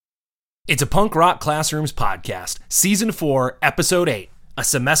It's a Punk Rock Classrooms podcast, Season 4, Episode 8, A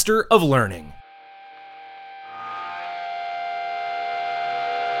Semester of Learning.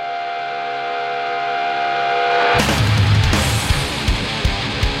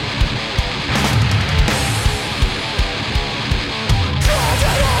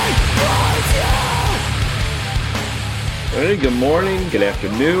 Hey, good morning, good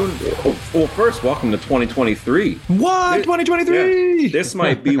afternoon. Well, first, welcome to 2023. What? 2023? Yeah, this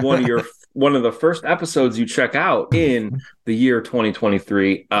might be one of the first episodes you check out in the year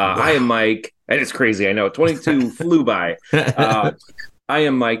 2023. I am Mike, and it's crazy, I know. 22 flew by. I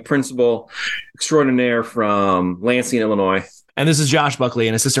am Mike, principal extraordinaire from Lansing, Illinois. And this is Josh Buckley,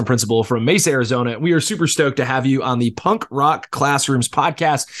 an assistant principal from Mesa, Arizona. We are super stoked to have you on the Punk Rock Classrooms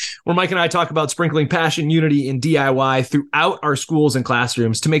podcast, where Mike and I talk about sprinkling passion, unity, and DIY throughout our schools and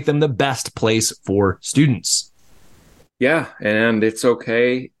classrooms to make them the best place for students. Yeah, and it's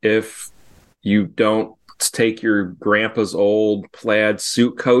okay if you don't take your grandpa's old plaid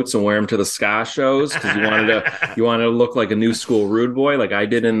suit coats and wear them to the ska shows because you wanted to look like a new school rude boy like I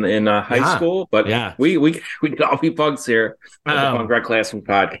did in high school. But we could all be punks here at the Punk Rock Classroom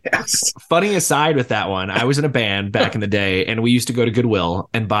podcast. Funny aside with that one, I was in a band back in the day, and we used to go to Goodwill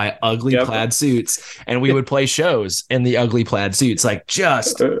and buy ugly plaid suits, and we would play shows in the ugly plaid suits, like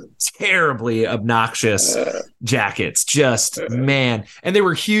just terribly obnoxious jackets. Man, and they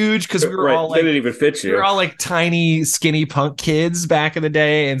were huge because we were all like, they didn't even fit you. We were all like tiny, skinny punk kids back in the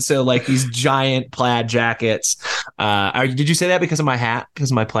day, and so like these giant plaid jackets. Did you say that because of my hat?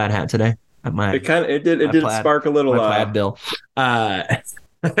 Because of my plaid hat today? It did spark a little plaid bill. All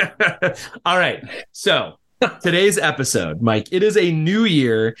right, so today's episode, Mike, it is a new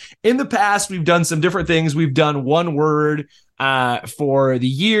year. In the past, we've done some different things. We've done one word for the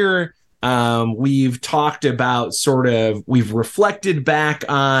year. We've talked about we've reflected back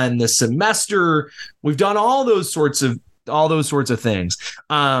on the semester. We've done all those sorts of things.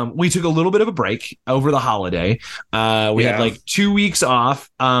 We took a little bit of a break over the holiday. We had like 2 weeks off.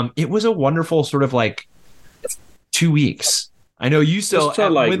 It was a wonderful sort of like 2 weeks. I know you still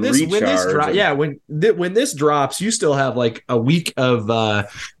when this drops, you still have like a week of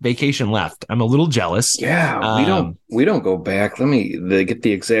vacation left. I'm a little jealous. Yeah, we don't go back. Let me get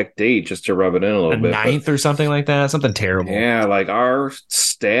the exact date just to rub it in a little bit. 9th or something like that. Something terrible. Yeah, like our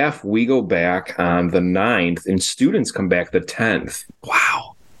staff, we go back on the 9th, and students come back the 10th.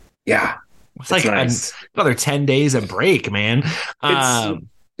 Wow. Yeah, it's like nice. Another 10 days of break, man.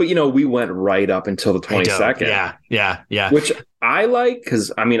 But we went right up until the 22nd. Yeah. Which I like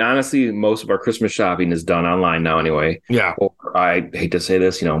because, I mean, honestly, most of our Christmas shopping is done online now anyway. Yeah. Or I hate to say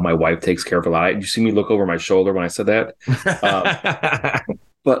this, my wife takes care of a lot. You see me look over my shoulder when I said that.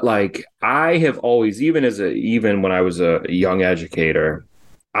 But like, I have always, even when I was a young educator,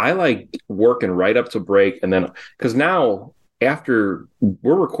 I like working right up to break. And then, because now, after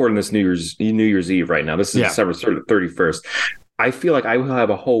we're recording this New Year's Eve right now, this is December 31st. I feel like I will have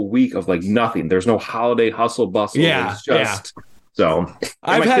a whole week of like nothing. There's no holiday hustle bustle. It's just so.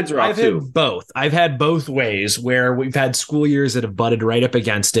 I've had both. I've had both ways where we've had school years that have butted right up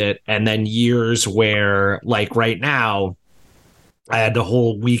against it, and then years where, like right now, I had the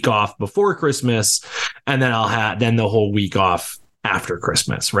whole week off before Christmas, and then I'll have the whole week off after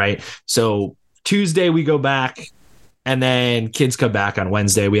Christmas. Right. So Tuesday we go back, and then kids come back on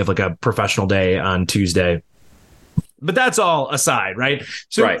Wednesday. We have like a professional day on Tuesday. But that's all aside, right?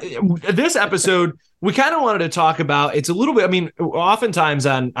 So This episode, we kind of wanted to talk about, it's a little bit, I mean, oftentimes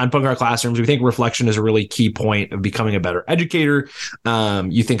on Punk Rock Classrooms, we think reflection is a really key point of becoming a better educator.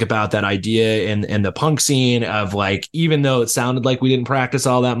 You think about that idea in the punk scene of like, even though it sounded like we didn't practice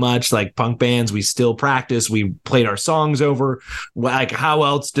all that much, like punk bands, we still practice. We played our songs over. Like, how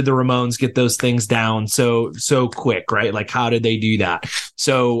else did the Ramones get those things down so quick, right? Like, how did they do that?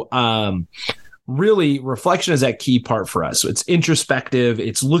 So, really, reflection is that key part for us. So it's introspective,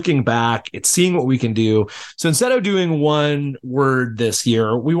 it's looking back, it's seeing what we can do. So instead of doing one word this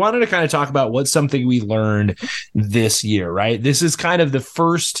year, we wanted to kind of talk about what's something we learned this year, right? This is kind of the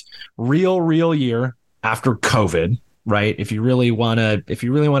first real year after COVID, right? If you really want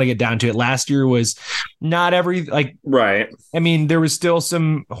to get down to it, last year was not right. I mean, there was still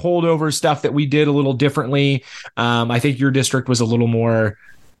some holdover stuff that we did a little differently. I think your district was a little more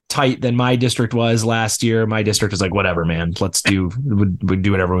tight than my district was last year. My district was like, whatever, man, we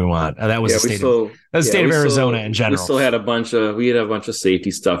do whatever we want. That was the state of Arizona in general. We had a bunch of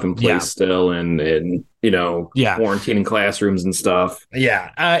safety stuff in place still, and quarantining classrooms and stuff.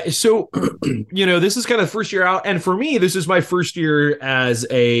 Yeah. So, this is kind of the first year out. And for me, this is my first year as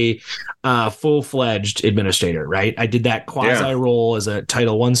a full-fledged administrator, right? I did that quasi role as a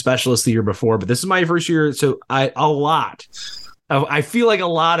Title I specialist the year before, but this is my first year. So I feel like a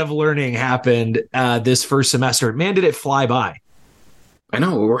lot of learning happened this first semester. Man, did it fly by. I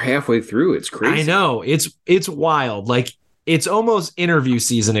know, we're halfway through. It's crazy. I know, it's wild. Like, it's almost interview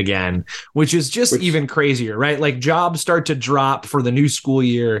season again, which is just even crazier, right? Like, jobs start to drop for the new school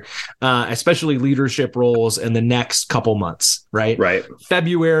year, especially leadership roles in the next couple months, right? Right.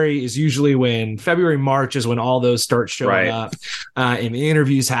 February, March is when all those start showing up, and the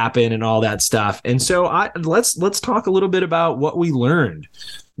interviews happen and all that stuff. And so let's talk a little bit about what we learned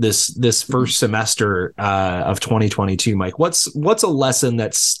this first semester of 2022, Mike. What's a lesson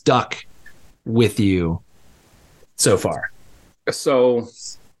that stuck with you so far? So,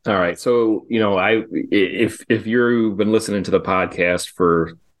 all right. So, if you've been listening to the podcast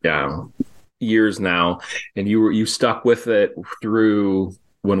for years now, and you stuck with it through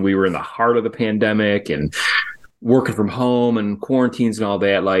when we were in the heart of the pandemic and working from home and quarantines and all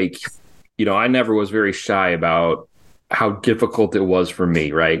that, I never was very shy about how difficult it was for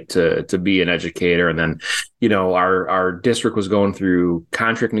me, right, to be an educator. And then, our district was going through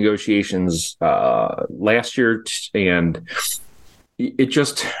contract negotiations last year, and it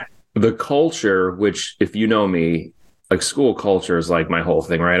just, the culture, which, if you know me, like, school culture is like my whole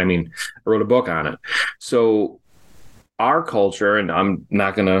thing, right? I mean, I wrote a book on it. So our culture, and I'm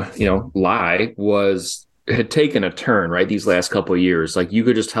not gonna, lie, had taken a turn, right, these last couple of years. Like, you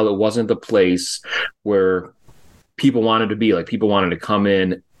could just tell it wasn't the place where people wanted to be. Like, people wanted to come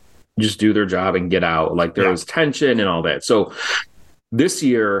in, just do their job and get out. Like, there was tension and all that. So this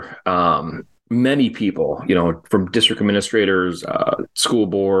year, many people, from district administrators, school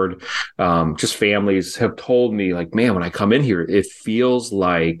board, just families, have told me, like, man, when I come in here, it feels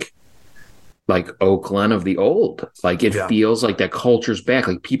like Oak Glen of the old. Like, it feels like that culture's back.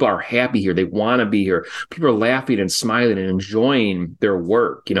 Like, people are happy here. They want to be here. People are laughing and smiling and enjoying their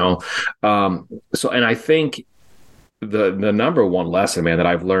work, So, and I think the number one lesson, man, that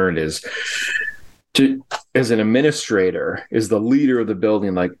I've learned is as an administrator, is the leader of the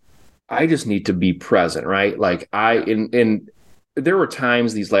building, like, I just need to be present, right? Like, there were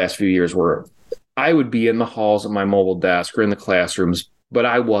times these last few years where I would be in the halls at my mobile desk or in the classrooms, but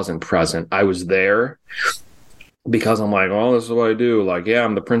I wasn't present. I was there because I'm like, oh, this is what I do. Like, yeah,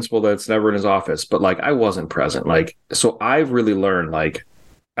 I'm the principal that's never in his office, but, like, I wasn't present. Like, so I've really learned, like,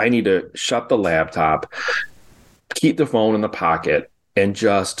 I need to shut the laptop, keep the phone in the pocket, and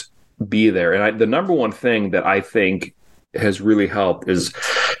just be there. And the number one thing that I think has really helped is,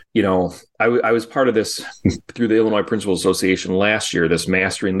 I was part of this through the Illinois Principal Association last year, this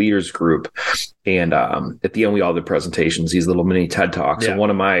Mastering Leaders group. And at the end, we all did presentations, these little mini TED Talks. Yeah. And one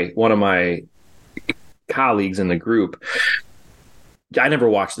of my colleagues in the group, I never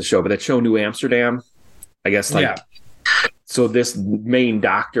watched the show, but that show New Amsterdam, I guess, so this main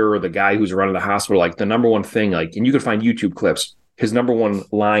doctor, or the guy who's running the hospital, like, the number one thing, like, and you can find YouTube clips, his number one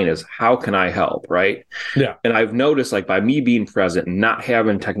line is, how can I help? Right. Yeah. And I've noticed, like, by me being present and not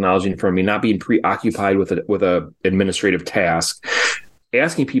having technology in front of me, not being preoccupied with a administrative task,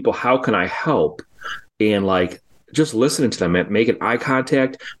 asking people, how can I help? And, like, just listening to them, making eye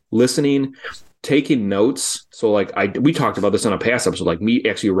contact, listening, taking notes. So, like, we talked about this on a past episode, like, me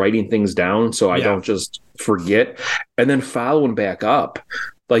actually writing things down so I don't just forget, and then following back up.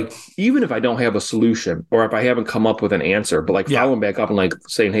 Like, even if I don't have a solution, or if I haven't come up with an answer, but, like, following back up and, like,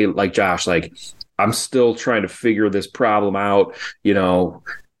 saying, hey, like, Josh, like, I'm still trying to figure this problem out,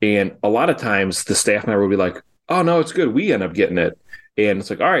 and a lot of times the staff member will be like, oh, no, it's good, we end up getting it. And it's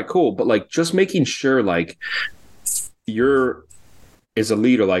like, all right, cool. But, like, just making sure, like, you're, as a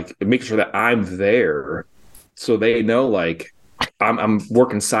leader, like, making sure that I'm there so they know, like, I'm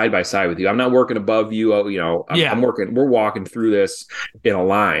working side by side with you. I'm not working above you. We're walking through this in a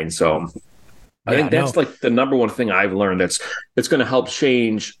line. So I think that's like the number one thing I've learned that's going to help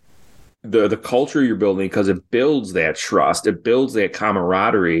change the culture you're building, because it builds that trust. It builds that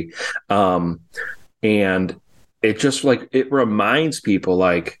camaraderie. And it just, like, it reminds people,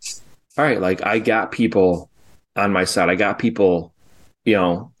 like, all right, like, I got people on my side. I got people,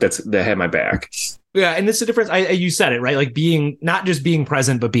 that have my back. Yeah, and it's the difference. You said it, right? Like, not just being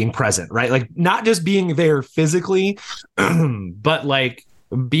present, but being present, right? Like, not just being there physically, but, like,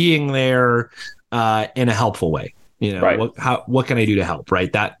 being there in a helpful way. Right. What can I do to help?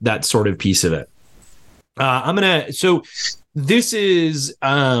 Right. That sort of piece of it. So this is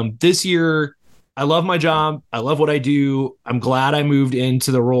this year. I love my job. I love what I do. I'm glad I moved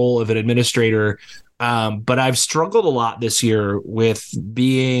into the role of an administrator. But I've struggled a lot this year with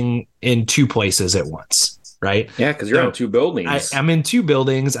being in two places at once. Right. Yeah, because you're in two buildings. I'm in two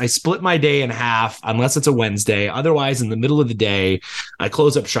buildings. I split my day in half unless it's a Wednesday. Otherwise, in the middle of the day, I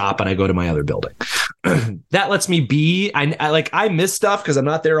close up shop and I go to my other building. That lets me be. I miss stuff because I'm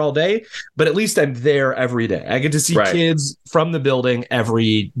not there all day, but at least I'm there every day. I get to see kids from the building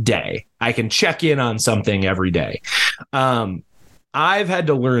every day. I can check in on something every day. I've had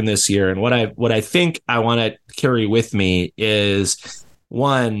to learn this year, and what I think I want to carry with me is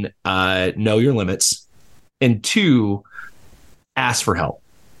one, know your limits. And two, ask for help.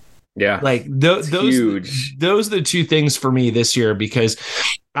 Yeah. Like those are the two things for me this year, because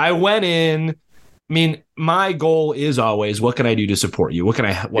I went in, I mean, my goal is always, what can I do to support you? What can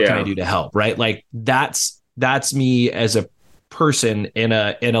I do to help? Right. Like that's me as a person in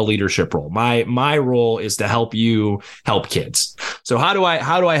a leadership role. My role is to help you help kids. So how do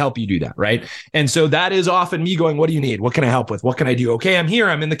I help you do that? Right. And so that is often me going, what do you need? What can I help with? What can I do? Okay, I'm here.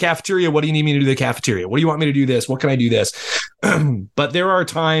 I'm in the cafeteria. What do you need me to do in the cafeteria? What do you want me to do this? What can I do this? But there are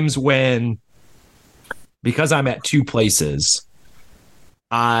times when, because I'm at two places,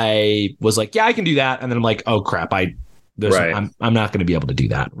 I was like, yeah, I can do that. And then I'm like, oh crap, I'm not going to be able to do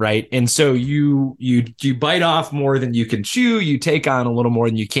that. Right. And so you bite off more than you can chew. You take on a little more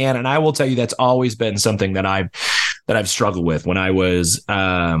than you can. And I will tell you, that's always been something that I've struggled with when I was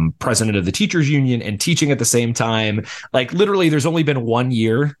president of the teachers union and teaching at the same time. Like literally there's only been 1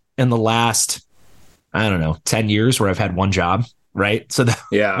 year in the last, 10 years where I've had one job. Right. So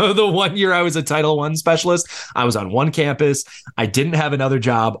the 1 year I was a Title I specialist, I was on one campus. I didn't have another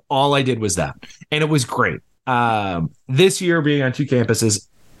job. All I did was that. And it was great. This year being on two campuses,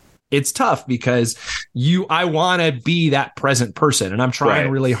 it's tough because I want to be that present person, and I'm trying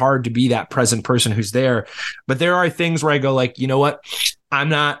really hard to be that present person who's there. But there are things where I go like, you know what? I'm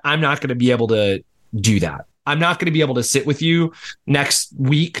not going to be able to do that. I'm not going to be able to sit with you next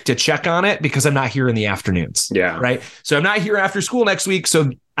week to check on it because I'm not here in the afternoons. Yeah. Right. So I'm not here after school next week.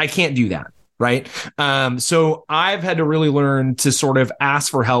 So I can't do that. Right. So I've had to really learn to sort of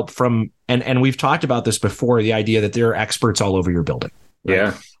ask for help from, and we've talked about this before, the idea that there are experts all over your building. Right? Yeah.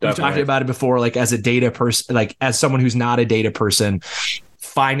 Definitely. We've talked about it before, like as a data person, like as someone who's not a data person,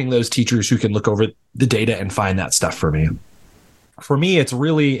 finding those teachers who can look over the data and find that stuff for me. For me, it's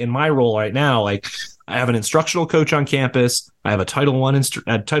really in my role right now, like I have an instructional coach on campus. I have a Title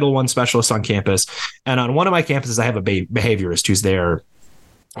I specialist on campus. And on one of my campuses, I have a behaviorist who's there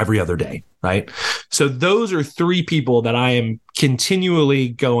every other day. Right. So those are three people that I am continually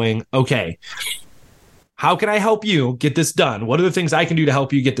going, okay, how can I help you get this done? What are the things I can do to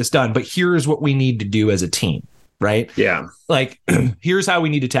help you get this done? But here's what we need to do as a team. Right. Yeah. Like, here's how we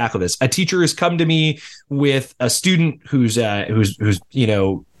need to tackle this. A teacher has come to me with a student who's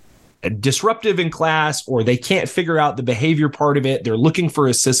disruptive in class, or they can't figure out the behavior part of it. They're looking for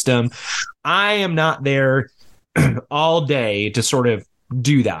a system. I am not there all day to sort of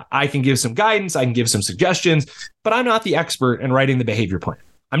do that. I can give some guidance. I can give some suggestions, but I'm not the expert in writing the behavior plan.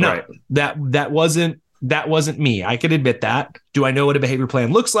 I'm not. That wasn't me. I can admit that. Do I know what a behavior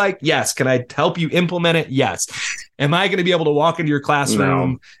plan looks like? Yes. Can I help you implement it? Yes. Am I going to be able to walk into your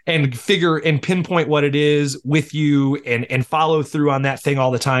classroom and figure and pinpoint what it is with you and follow through on that thing all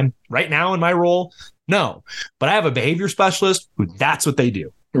the time? Right now in my role, no. But I have a behavior specialist who that's what they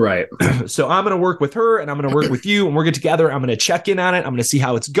do. Right. So I'm going to work with her and I'm going to work with you, and we'll get together. I'm going to check in on it. I'm going to see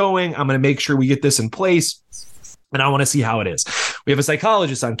how it's going. I'm going to make sure we get this in place. And I want to see how it is. We have a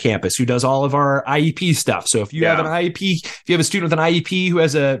psychologist on campus who does all of our IEP stuff. So if you have an IEP, if you have a student with an IEP who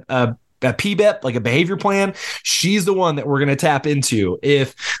has a PBIP, like a behavior plan, she's the one that we're going to tap into.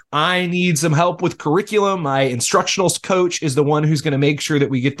 If I need some help with curriculum, my instructional coach is the one who's going to make sure that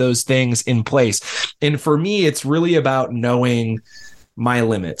we get those things in place. And for me, it's really about knowing my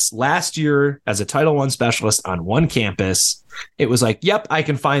limits. Last year, as a Title I specialist on one campus, it was like, yep, I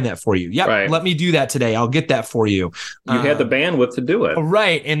can find that for you. Yep, let me do that today. I'll get that for you. You had the bandwidth to do it.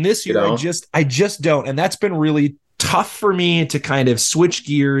 Right. And this year, I just don't. And that's been really tough for me to kind of switch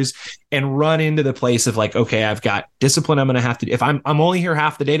gears and run into the place of like, okay, I've got discipline I'm going to have to do. If I'm only here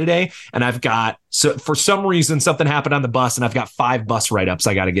half the day today, and I've got, so for some reason, something happened on the bus and I've got 5 bus write-ups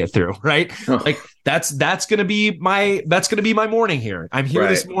I got to get through. Right. Like that's going to be my morning here. I'm here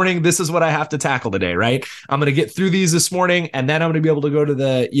this morning. This is what I have to tackle today. Right. I'm going to get through these this morning, and then I'm going to be able to go to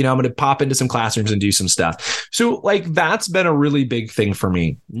I'm going to pop into some classrooms and do some stuff. So like, that's been a really big thing for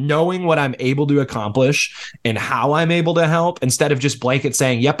me, knowing what I'm able to accomplish and how I'm able to help, instead of just blanket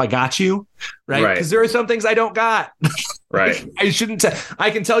saying, yep, I got you. you, right? Because there are some things I don't got. Right. I shouldn't.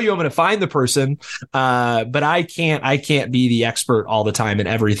 I can tell you I'm going to find the person, but I can't be the expert all the time in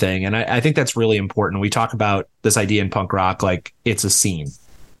everything. And I think that's really important. We talk about this idea in punk rock, like it's a scene,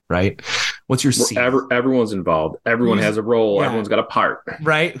 right? What's your scene? Everyone's involved. Everyone has a role. Yeah. Everyone's got a part.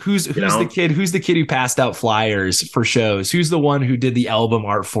 Right. Who's the kid? Who's the kid who passed out flyers for shows? Who's the one who did the album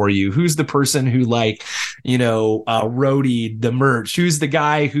art for you? Who's the person who roadied the merch? Who's the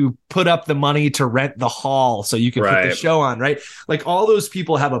guy who put up the money to rent the hall so you can put the show on? Right. Like all those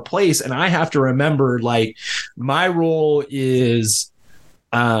people have a place, and I have to remember, like, my role is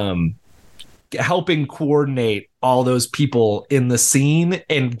helping coordinate all those people in the scene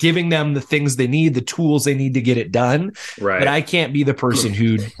and giving them the things they need, the tools they need to get it done. Right. But I can't be the person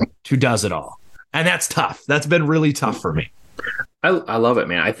who does it all. And that's tough. That's been really tough for me. I love it,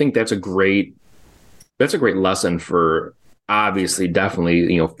 man. I think that's a great lesson for, obviously,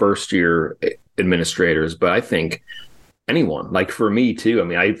 definitely, first year administrators, but I think anyone, like for me too. I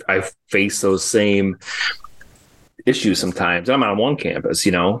mean, I've faced those same issues sometimes. I'm on one campus,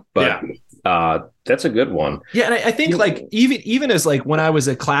 but that's a good one. Yeah. And I think like even as like when I was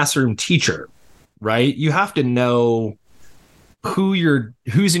a classroom teacher, right, you have to know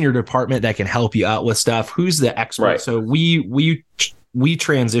who's in your department that can help you out with stuff, who's the expert. Right. So we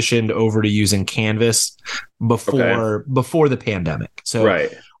transitioned over to using Canvas before the pandemic. So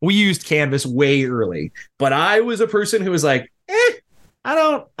we used Canvas way early, but I was a person who was like, I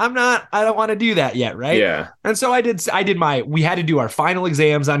don't want to do that yet. Right. Yeah. And so we had to do our final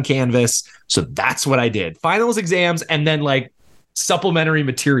exams on Canvas. So that's what I did. Finals exams. And then like supplementary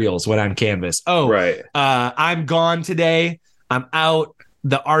materials went on Canvas. I'm gone today. I'm out.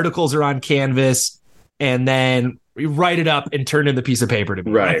 The articles are on Canvas, and then we write it up and turn in the piece of paper to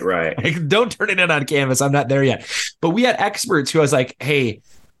me. Right. Like, don't turn it in on Canvas. I'm not there yet. But we had experts who I was like, hey,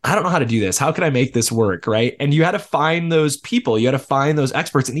 I don't know how to do this. How can I make this work? Right. And you had to find those people. You had to find those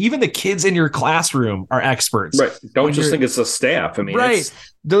experts. And even the kids in your classroom are experts. Right. Don't just think it's the staff. I mean,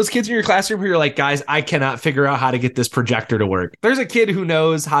 those kids in your classroom who are like, guys, I cannot figure out how to get this projector to work. There's a kid who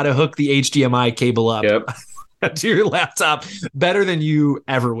knows how to hook the HDMI cable up to your laptop better than you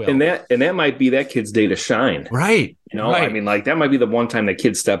ever will. And that might be that kid's day to shine. Right. I mean, like that might be the one time that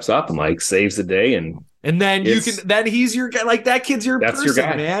kid steps up and like saves the day, and then he's your guy. Like that kid's that's person, your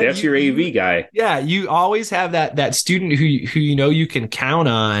guy, man. That's your AV guy. Yeah, you always have that student who you can count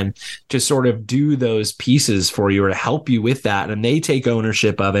on to sort of do those pieces for you or to help you with that, and they take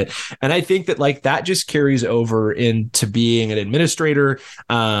ownership of it. And I think that like that just carries over into being an administrator.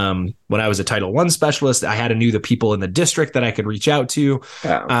 When I was a Title I specialist, I knew the people in the district that I could reach out to.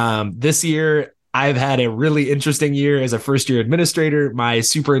 This year, I've had a really interesting year as a first year administrator. My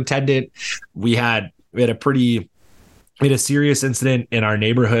superintendent, we had a serious incident in our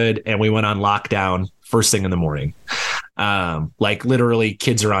neighborhood, and we went on lockdown first thing in the morning. Like literally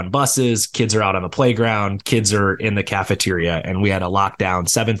kids are on buses, kids are out on the playground, kids are in the cafeteria, and we had a lockdown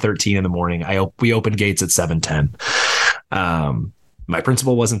 7:13 in the morning. We opened gates at 7:10. My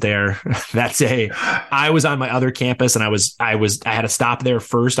principal wasn't there that day. I was on my other campus, and I had to stop there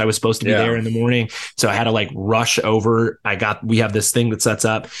first. I was supposed to be there in the morning, so I had to like rush over. We have this thing that sets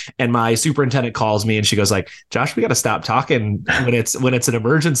up, and my superintendent calls me, and she goes like, "Josh, we got to stop talking when it's an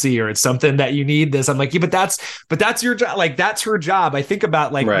emergency or it's something that you need this." I'm like, "Yeah, but that's your job. Like that's her job." I think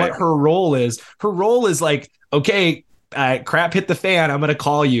about like what her role is. Her role is like, okay, crap hit the fan, I'm going to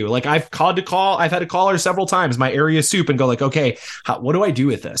call you. Like I've had to call her several times, my area soup, and go like, okay, what do I do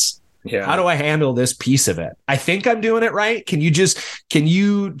with this? Yeah. How do I handle this piece of it? I think I'm doing it right. Can you just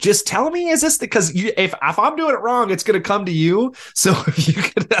tell me, is this because if I'm doing it wrong, it's going to come to you. So if you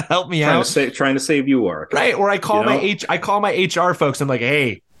could help me trying to save you work. Right. Or I call my HR folks. I'm like,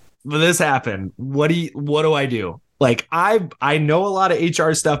 hey, this happened. What do I do? Like I know a lot of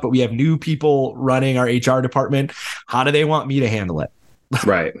HR stuff, but we have new people running our HR department. How do they want me to handle it?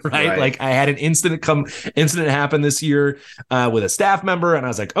 Right. Right. Like I had an incident happen this year with a staff member, and I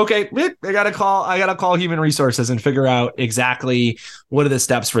was like, okay, I gotta call human resources and figure out exactly what are the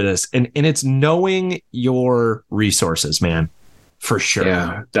steps for this. And it's knowing your resources, man, for sure.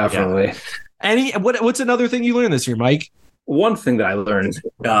 Yeah, definitely. Yeah. What's another thing you learned this year, Mike? One thing that I learned,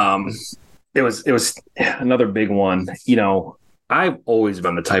 it was another big one. I've always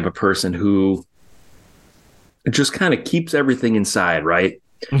been the type of person who just kind of keeps everything inside, right?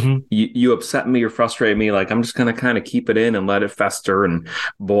 Mm-hmm. You upset me or frustrate me, like I'm just going to kind of keep it in and let it fester and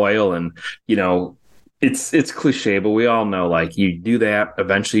boil. And, it's cliche, but we all know, like you do that,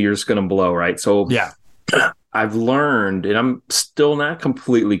 eventually you're just going to blow, right? So yeah, I've learned, and I'm still not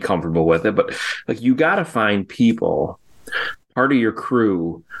completely comfortable with it, but like you got to find people part of your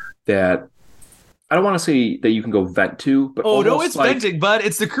crew that I don't want to say that you can go vent to, but no, it's like, venting, bud.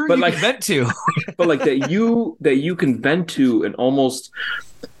 It's the crew you can vent to. But like that you can vent to, and almost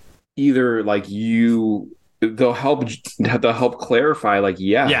either like they'll help clarify, like,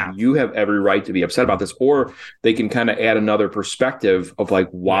 you have every right to be upset about this, or they can kind of add another perspective of like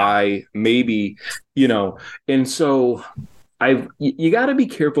why maybe, and so you got to be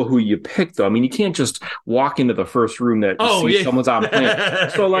careful who you pick, though. I mean, you can't just walk into the first room that someone's on plan.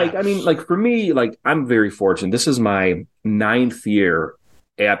 So, like, I mean, like for me, like I'm very fortunate. This is my 9th year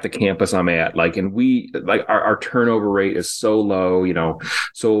at the campus I'm at. Like, and our turnover rate is so low.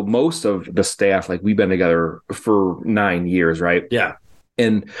 So most of the staff, like, we've been together for 9 years, right? Yeah,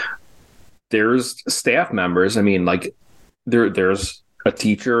 and there's staff members. I mean, like, there's a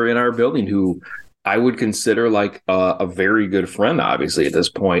teacher in our building who I would consider like a very good friend, obviously, at this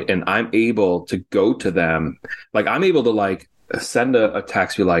point. And I'm able to go to them. Like, I'm able to like send a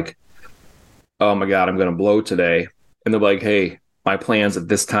text, be like, oh my God, I'm going to blow today. And they're like, hey, my plans at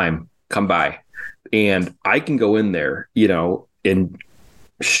this time, come by. And I can go in there, and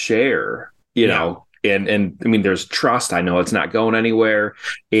share, and I mean, there's trust. I know it's not going anywhere.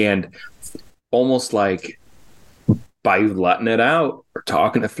 And almost like, by letting it out or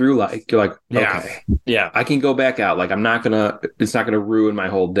talking it through, like, you're like, okay, I can go back out. Like, it's not going to ruin my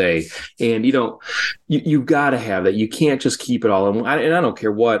whole day. And, you've got to have that. You can't just keep it all in. And I don't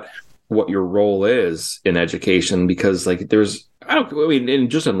care what your role is in education, because like and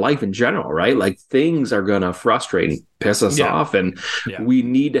just in life in general, right? Like, things are going to frustrate and piss us off. And we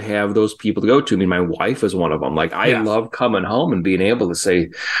need to have those people to go to. I mean, my wife is one of them. Like, I love coming home and being able to say,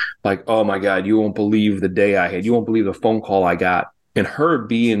 like, oh my God, you won't believe the day I had. You won't believe the phone call I got. And her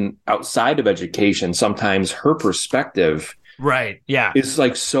being outside of education, sometimes her perspective is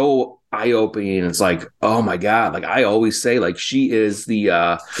like so eye-opening. It's like, oh my God. Like, I always say, like, she is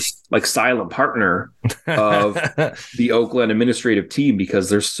the like silent partner of the Oakland administrative team, because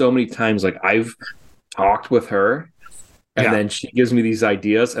there's so many times like I've talked with her and then she gives me these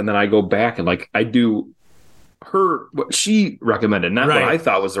ideas, and then I go back and like I do what she recommended, not what I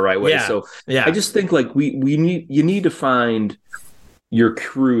thought was the right way. So I just think like you need to find your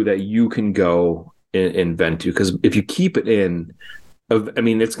crew that you can go and vent to, because if you keep it in, I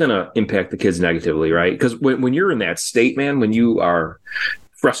mean, it's going to impact the kids negatively, right? Because when you're in that state, man, when you are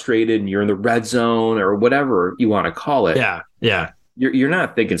frustrated and you're in the red zone or whatever you want to call it, you're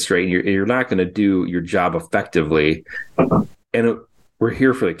not thinking straight. You're not going to do your job effectively. And we're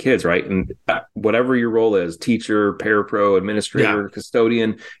here for the kids, right? And whatever your role is, teacher, parapro, administrator,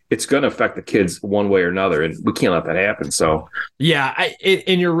 custodian, it's going to affect the kids one way or another, and we can't let that happen. So,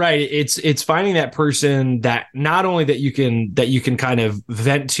 and you're right. It's finding that person that not only that you can kind of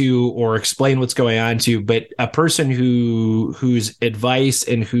vent to or explain what's going on to, but a person whose advice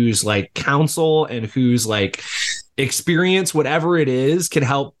and whose like counsel and whose like experience, whatever it is, can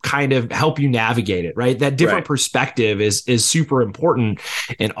help you navigate it, right? That different perspective is super important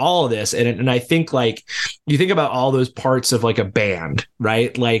in all of this. And I think like you think about all those parts of like a band,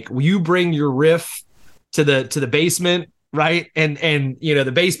 right? Like you bring your riff to the basement, right? And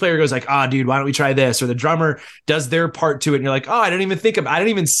the bass player goes like, dude, why don't we try this? Or the drummer does their part to it. And you're like, I didn't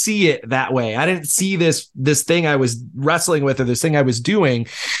even see it that way. I didn't see this thing I was wrestling with, or this thing I was doing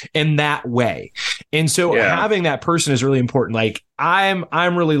in that way. And so having that person is really important. Like I'm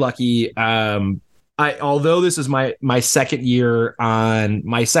really lucky. Although this is my second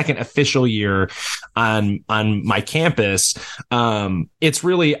official year on my campus, it's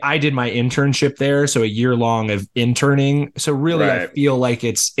really, I did my internship there. So a year long of interning. So really I feel like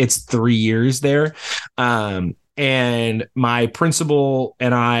it's 3 years there. And my principal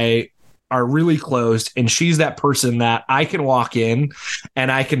and I are really close, and she's that person that I can walk in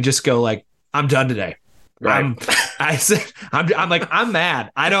and I can just go like, I'm done today. Right. I'm like, I'm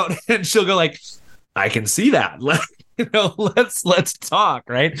mad. I don't, and she'll go like, I can see that. Let's talk,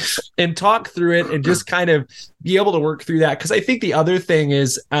 right? And talk through it and just kind of be able to work through that. Because I think the other thing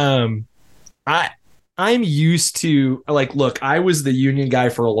is, I'm used to, like, look, I was the union guy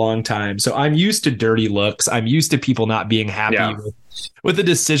for a long time, so I'm used to dirty looks. I'm used to people not being happy with the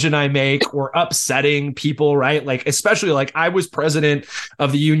decision I make or upsetting people, right? Like, especially like I was president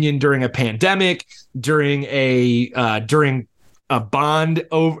of the union during a pandemic, during a bond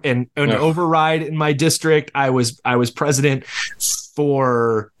over and an override in my district. I was president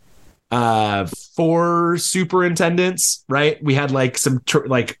for 4 superintendents, right? We had like some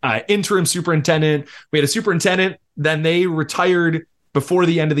interim superintendent. We had a superintendent. Then they retired before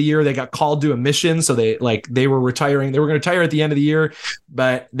the end of the year, they got called to a mission. So they were retiring. They were going to retire at the end of the year,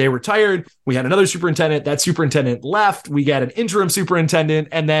 but they retired. We had another superintendent. That superintendent left. We got an interim superintendent,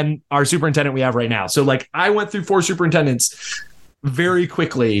 and then our superintendent we have right now. So like I went through 4 superintendents very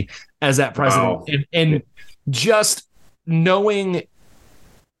quickly as that president. Wow. And just knowing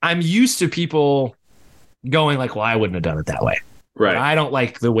I'm used to people going like, well, I wouldn't have done it that way. Right. I don't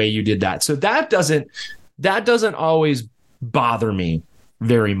like the way you did that. So that doesn't always bother me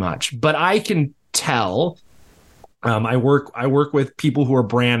very much, but I can tell. I work with people who are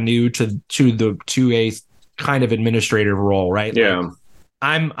brand new to a kind of administrative role, right? Yeah. Like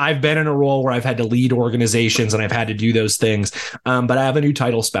I've been in a role where I've had to lead organizations and I've had to do those things. But I have a new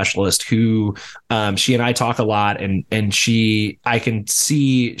title specialist who she and I talk a lot, and I can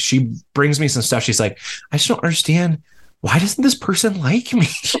see she brings me some stuff. She's like, I just don't understand, why doesn't this person like me?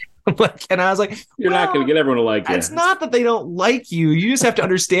 And I was like, you're not going to get everyone to like you. It's not that they don't like you. You just have to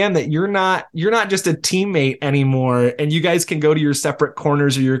understand that you're not just a teammate anymore, and you guys can go to your separate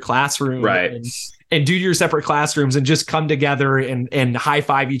corners of your classroom, right? And do your separate classrooms and just come together and high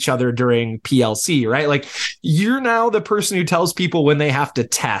five each other during PLC, right? Like you're now the person who tells people when they have to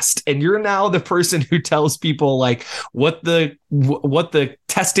test, and you're now the person who tells people like what the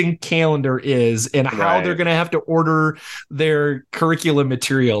testing calendar is and how they're going to have to order their curriculum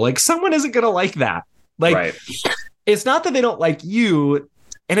material. Like someone isn't going to like that. Like It's not that they don't like you,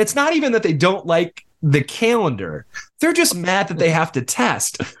 and it's not even that they don't like the calendar. They're just mad that they have to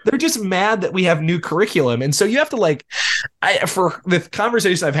test. They're just mad that we have new curriculum. And so you have to for the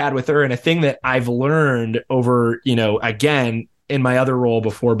conversation I've had with her, and a thing that I've learned over, again, in my other role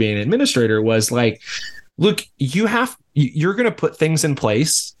before being an administrator was like, look, you're going to put things in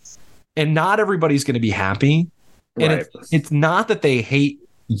place and not everybody's going to be happy. And it's not that they hate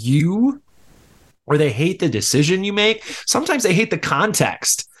you or they hate the decision you make. Sometimes they hate the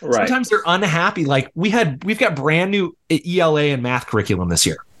context. Right. Sometimes they're unhappy. Like we've got brand new ELA and math curriculum this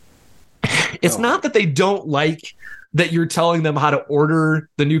year. It's not that they don't like that you're telling them how to order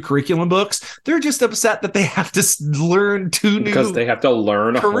the new curriculum books. They're just upset that they have to learn because they have to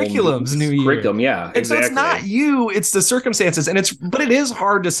learn curriculums new year. Curriculum, yeah, and exactly. So it's not you, it's the circumstances, but it is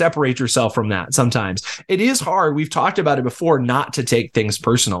hard to separate yourself from that. Sometimes it is hard. We've talked about it before, not to take things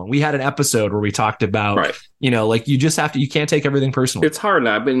personal. We had an episode where we talked about, you just have to. You can't take everything personal. It's hard,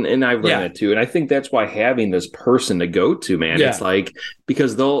 and I've learned it too. And I think that's why having this person to go to, man, it's like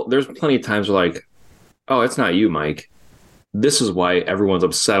because there's plenty of times where like, oh, it's not you, Mike. This is why everyone's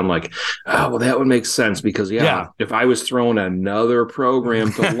upset. I'm like, oh, well, that would make sense because, if I was thrown another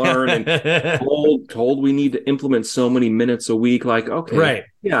program to learn and told we need to implement so many minutes a week, like, okay,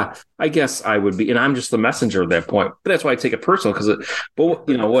 I guess I would be. And I'm just the messenger at that point. But that's why I take it personal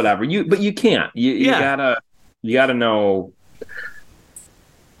whatever. But you can't. You gotta know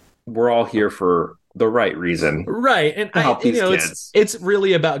we're all here for the right reason, right? And it's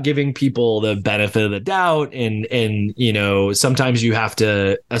really about giving people the benefit of the doubt, and sometimes you have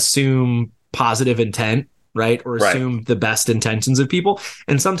to assume positive intent, right? Or assume the best intentions of people,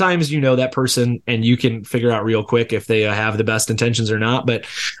 and sometimes that person, and you can figure out real quick if they have the best intentions or not. But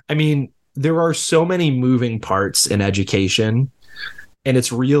I mean, there are so many moving parts in education, and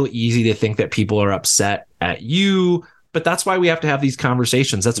it's real easy to think that people are upset at you. But that's why we have to have these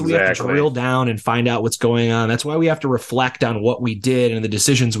conversations. That's why we have to drill down and find out what's going on. That's why we have to reflect on what we did and the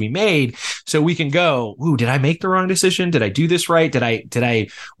decisions we made, so we can go, ooh, did I make the wrong decision? Did I do this right? Did I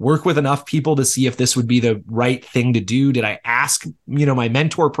work with enough people to see if this would be the right thing to do? Did I ask, my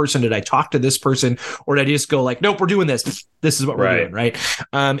mentor person? Did I talk to this person? Or did I just go like, nope, we're doing this. This is what we're doing, right?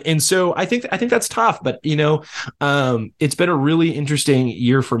 And so I think that's tough. But it's been a really interesting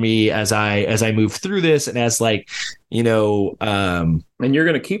year for me as I move through this, and as and you're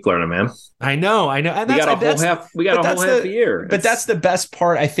going to keep learning, man. I know. And we got a whole half a year. But that's the best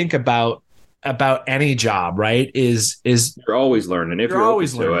part, I think, about any job, right? Is you're always learning. If you're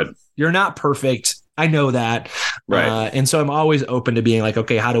always learning, you're not perfect. I know that. Right. And so I'm always open to being like,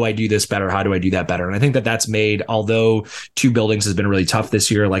 okay, how do I do this better? How do I do that better? And I think that's made, although 2 buildings has been really tough this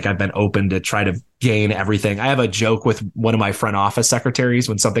year, like I've been open to try to gain everything. I have a joke with one of my front office secretaries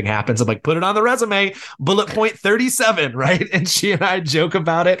when something happens. I'm like, put it on the resume, bullet point 37, right? And she and I joke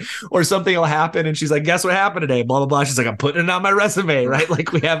about it, or something will happen and she's like, guess what happened today? Blah, blah, blah. She's like, I'm putting it on my resume, right?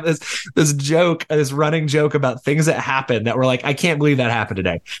 Like we have this joke, this running joke about things that happen that we're like, I can't believe that happened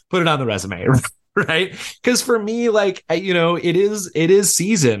today. Put it on the resume. Right. Because for me, like, it is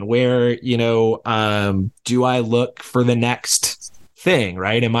season where, do I look for the next thing,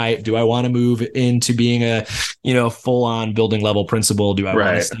 right? Do I want to move into being a, full on building level principal? Do I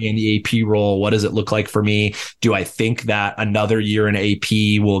want to stay in the AP role? What does it look like for me? Do I think that another year in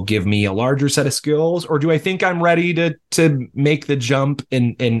AP will give me a larger set of skills, or do I think I'm ready to make the jump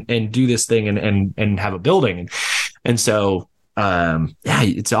and do this thing and have a building? And so,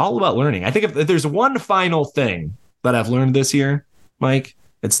 it's all about learning. I think if there's one final thing that I've learned this year, Mike,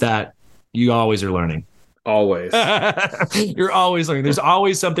 it's that you always are learning. Always. You're always learning. There's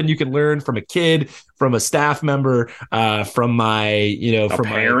always something you can learn from a kid, from a staff member, from my, from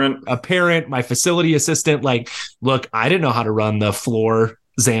a parent, my facility assistant. Like, look, I didn't know how to run the floor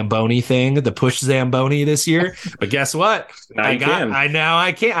Zamboni thing, the push Zamboni this year, but guess what? I can't. I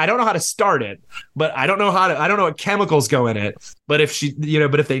don't know how to start it, but I don't know what chemicals go in it. But if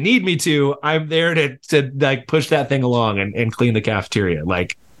if they need me to, I'm there to like push that thing along and clean the cafeteria.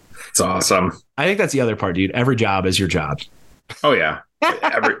 Like, it's awesome. I think that's the other part, dude. Every job is your job. Oh yeah.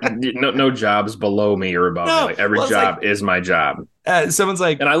 No jobs below me or above me. Like every job is my job. Someone's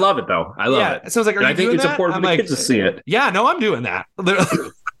like, and I love it though. I love it. Someone's like, I think it's important for the kids to see it. Yeah, no, I'm doing that.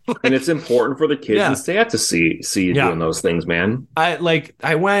 And it's important for the kids and staff to see you doing those things, man.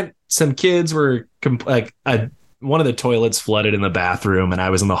 Some kids were one of the toilets flooded in the bathroom, and I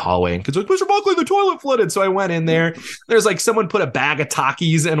was in the hallway, and kids were like, Mr. Buckley, the toilet flooded. So I went in there. There's like someone put a bag of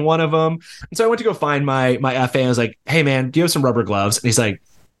Takis in one of them. And so I went to go find my FA. And I was like, hey man, do you have some rubber gloves? And he's like,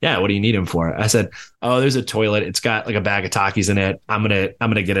 yeah, what do you need them for? I said, oh, there's a toilet. It's got like a bag of Takis in it. I'm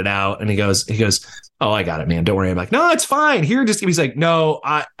gonna get it out. And he goes, oh, I got it, man. Don't worry. I'm like, no, it's fine. Here, just. He's like, no,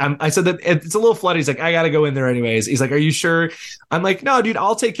 I said that it's a little flooded. He's like, I gotta go in there anyways. He's like, are you sure? I'm like, no, dude,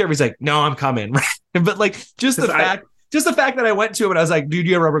 I'll take care of it. He's like, no, I'm coming. But like, just the fact that I went to him and I was like, dude,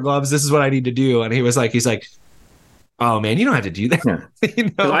 you have rubber gloves. This is what I need to do. And he's like, oh man, you don't have to do that.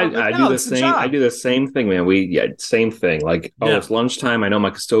 I do the same. I do the same thing, man. Same thing. Like, it's lunchtime. I know my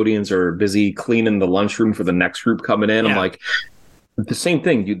custodians are busy cleaning the lunchroom for the next group coming in. I'm like, the same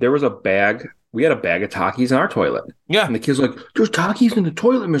thing, dude. There was a bag. We had a bag of Takis in our toilet. Yeah. And the kids were like, there's Takis in the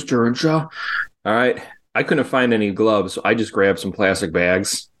toilet, Mr. Earnshaw. All right. I couldn't find any gloves, so I just grabbed some plastic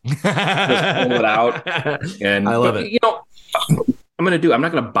bags, just pulled it out. And I love it. I'm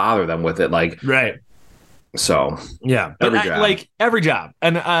not going to bother them with it. Like, right. So yeah, every job.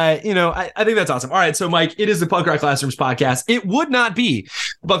 And I think that's awesome. All right. So Mike, it is the Punk Rock Classrooms podcast. It would not be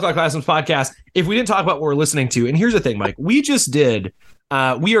the Punk Rock Classrooms podcast if we didn't talk about what we're listening to. And here's the thing, Mike, we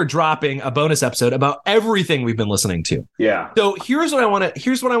are dropping a bonus episode about everything we've been listening to. Yeah. So here's what I want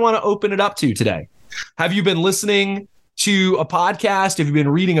to open it up to today. Have you been listening to a podcast? Have you been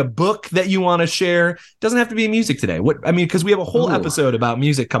reading a book that you want to share? Doesn't have to be music today. Because we have a whole episode about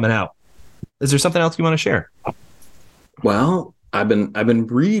music coming out. Is there something else you want to share? Well, I've been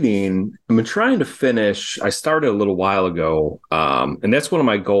reading. I've been trying to finish. I started a little while ago, and that's one of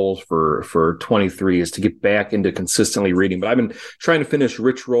my goals for 23 is to get back into consistently reading. But I've been trying to finish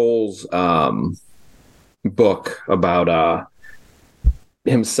Rich Roll's book about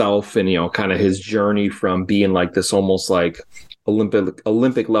himself and kind of his journey from being like this almost like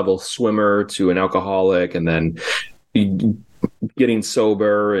Olympic level swimmer to an alcoholic, and then getting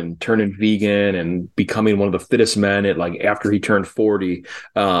sober and turning vegan and becoming one of the fittest men after he turned 40.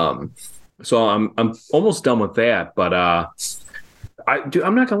 So I'm almost done with that, but I'm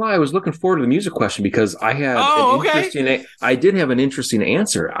not gonna lie, I was looking forward to the music question because I had I did have an interesting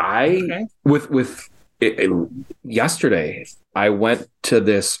answer. Yesterday I went to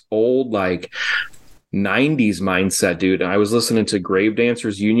this old 90s mindset, dude, and I was listening to Grave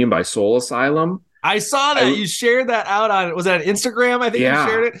Dancers Union by Soul Asylum. I saw that you shared that out on, was that Instagram? I think you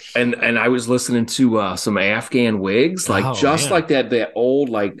shared it. And I was listening to some Afghan Wigs, like that old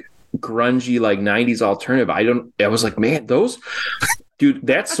grungy 90s alternative. I was like, man, those dude,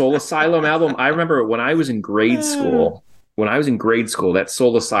 that Soul Asylum album. I remember when I was in grade school. That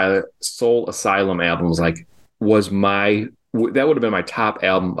Soul Asylum album that would have been my top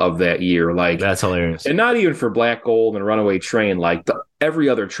album of that year. That's hilarious. And not even for Black Gold and Runaway Train. Every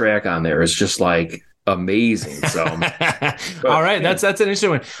other track on there is just amazing. So, all right, that's an interesting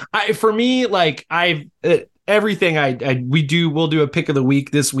one. For me, everything we'll do a pick of the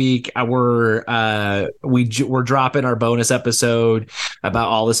week this week. We're dropping our bonus episode about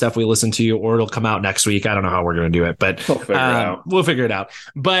all the stuff we listen to, or it'll come out next week. I don't know how we're going to do it, but we'll figure it out.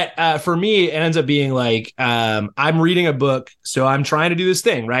 But for me, it ends up being I'm reading a book, so I'm trying to do this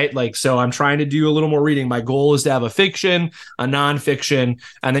thing, right? So I'm trying to do a little more reading. My goal is to have a fiction, a nonfiction,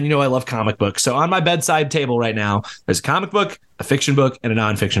 and then I love comic books. So on my bedside table right now, there's a comic book, a fiction book and a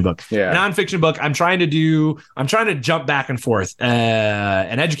nonfiction book. Yeah. A nonfiction book, I'm trying to jump back and forth.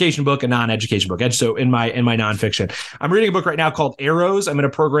 An education book, a non-education book. And so in my nonfiction, I'm reading a book right now called Arrows. I'm in a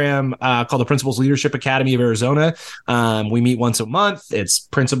program called the Principals Leadership Academy of Arizona. We meet once a month. It's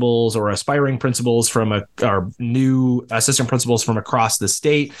principals or aspiring principals from our new assistant principals from across the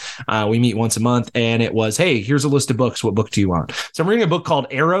state. We meet once a month, and it was, hey, here's a list of books. What book do you want? So I'm reading a book called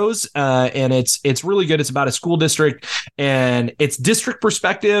Arrows, and it's really good. It's about a school district, and it's district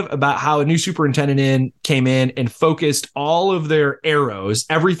perspective about how a new superintendent came in and focused all of their arrows,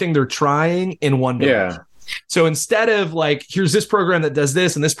 everything they're trying, in one direction. Yeah. So instead of like, here's this program that does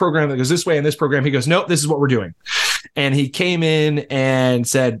this and this program that goes this way and this program, he goes, nope, this is what we're doing. And he came in and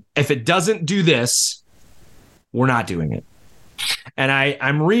said, if it doesn't do this, we're not doing it. And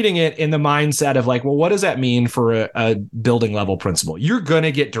I'm reading it in the mindset of like, well, what does that mean for a building level principal? You're going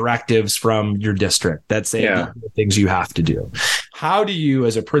to get directives from your district that say these are the things you have to do. How do you,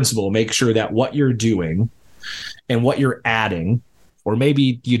 as a principal, make sure that what you're doing and what you're adding, or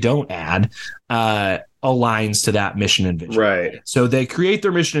maybe you don't add, aligns to that mission and vision? Right. So they create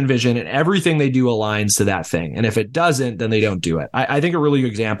their mission and vision, and everything they do aligns to that thing. And if it doesn't, then they don't do it. I think a really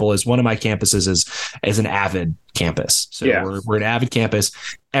good example is one of my campuses is an Avid campus. So we're an Avid campus.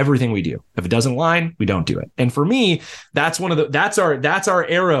 Everything we do, if it doesn't align, we don't do it. And for me, that's our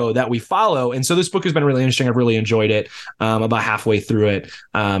arrow that we follow. And so this book has been really interesting. I've really enjoyed it. About halfway through it.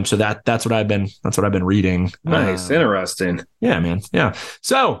 So that's what I've been reading. Nice. Interesting. Yeah, man. Yeah.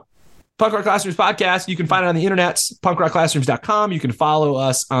 So Punk Rock Classrooms podcast. You can find it on the internet, punkrockclassrooms.com. You can follow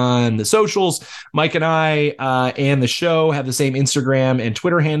us on the socials. Mike and I and the show have the same Instagram and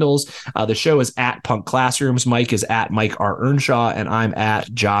Twitter handles. The show is at Punk Classrooms. Mike is at Mike R. Earnshaw, and I'm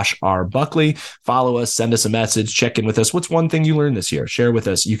at Josh R. Buckley. Follow us, send us a message, check in with us. What's one thing you learned this year? Share with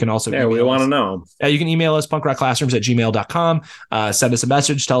us. You can also we want to know. You can email us, punkrockclassrooms@gmail.com. Send us a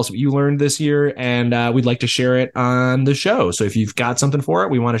message. Tell us what you learned this year, and we'd like to share it on the show. So if you've got something for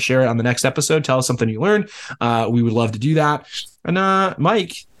it, we want to share it on the next episode. Tell us something you learned. We would love to do that. And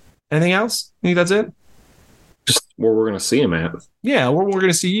Mike, anything else? I think that's it. Just where we're going to see him at. Yeah, we're going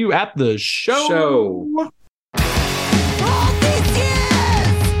to see you at the show.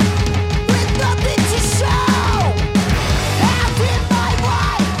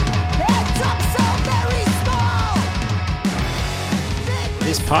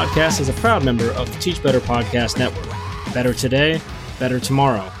 This podcast is a proud member of the Teach Better Podcast Network. Better today, better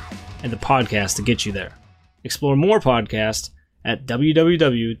tomorrow, and the podcast to get you there. Explore more podcasts at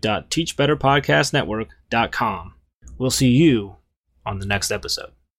www.teachbetterpodcastnetwork.com. We'll see you on the next episode.